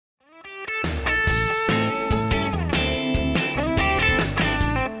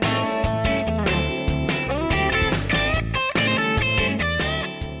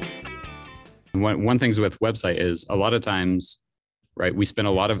one things with website is a lot of times, right, we spend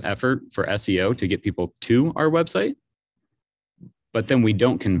a lot of effort for SEO to get people to our website, but then we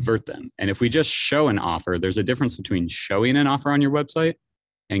don't convert them. And if we just show an offer, there's a difference between showing an offer on your website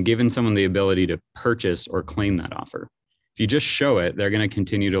and giving someone the ability to purchase or claim that offer. If you just show it, they're going to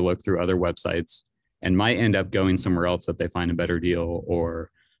continue to look through other websites and might end up going somewhere else that they find a better deal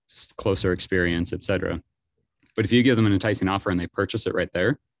or closer experience, et cetera. But if you give them an enticing offer and they purchase it right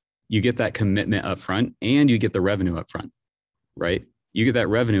there, you get that commitment up front and you get the revenue up front, right? You get that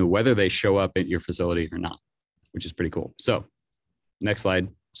revenue whether they show up at your facility or not, which is pretty cool. So next slide.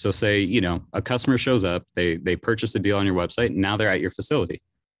 So say, you know, a customer shows up, they purchase a deal on your website, and now they're at your facility.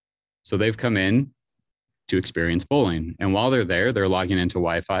 So they've come in to experience bowling. And while they're there, they're logging into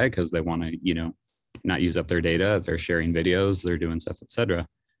Wi-Fi because they want to, you know, not use up their data. They're sharing videos, they're doing stuff, et cetera.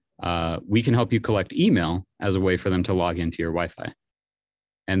 We can help you collect email as a way for them to log into your Wi-Fi.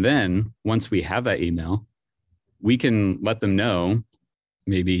 And then once we have that email, we can let them know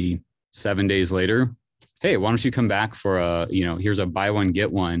maybe 7 days later, hey, why don't you come back for a, you know, here's a buy one,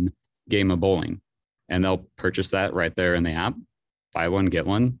 get one game of bowling. And they'll purchase that right there in the app, buy one, get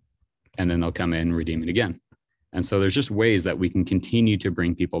one, and then they'll come in and redeem it again. And so there's just ways that we can continue to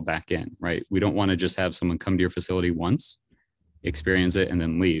bring people back in, right? We don't want to just have someone come to your facility once, experience it, and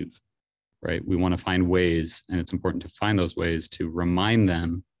then leave, right? We want to find ways, and it's important to find those ways to remind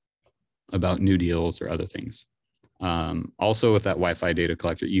them about new deals or other things. Also with that Wi-Fi data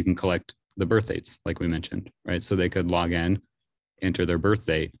collector, you can collect the birth dates, like we mentioned, right? So they could log in, enter their birth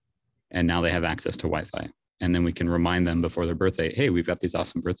date, and now they have access to Wi-Fi. And then we can remind them before their birthday, hey, we've got these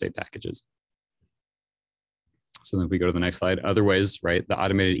awesome birthday packages. So then if we go to the next slide, other ways, right? The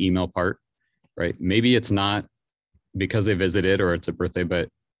automated email part, right? Maybe it's not because they visited or it's a birthday, but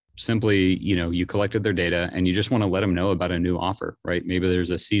simply, you know, you collected their data and you just want to let them know about a new offer, right? Maybe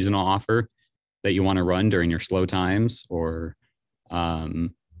there's a seasonal offer that you want to run during your slow times, or,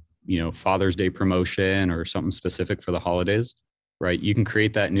 you know, Father's Day promotion or something specific for the holidays, right? You can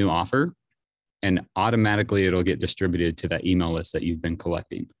create that new offer and automatically it'll get distributed to that email list that you've been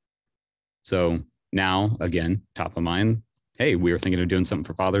collecting. So now, again, top of mind, hey, we were thinking of doing something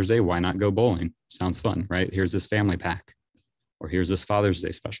for Father's Day. Why not go bowling? Sounds fun, right? Here's this family pack, or here's this Father's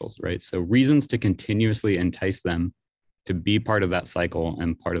Day specials, right? So reasons to continuously entice them to be part of that cycle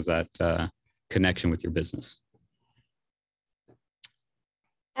and part of that connection with your business.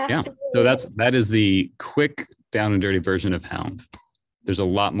 Absolutely. Yeah, so that is the quick down and dirty version of Hound. There's a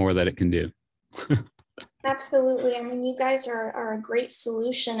lot more that it can do. Absolutely. I mean, you guys are a great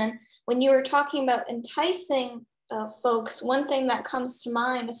solution. And when you were talking about enticing folks, one thing that comes to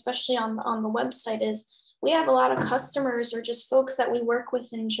mind, especially on the website, is we have a lot of customers or just folks that we work with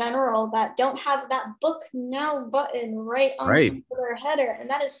in general that don't have that book now button right on their header. And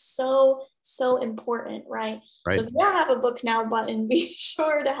that is so, so important, right? So if you don't have a book now button, be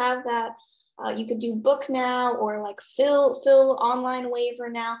sure to have that. You could do book now, or like fill online waiver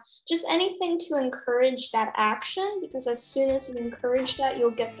now, just anything to encourage that action, because as soon as you encourage that,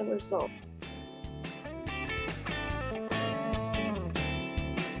 you'll get the result.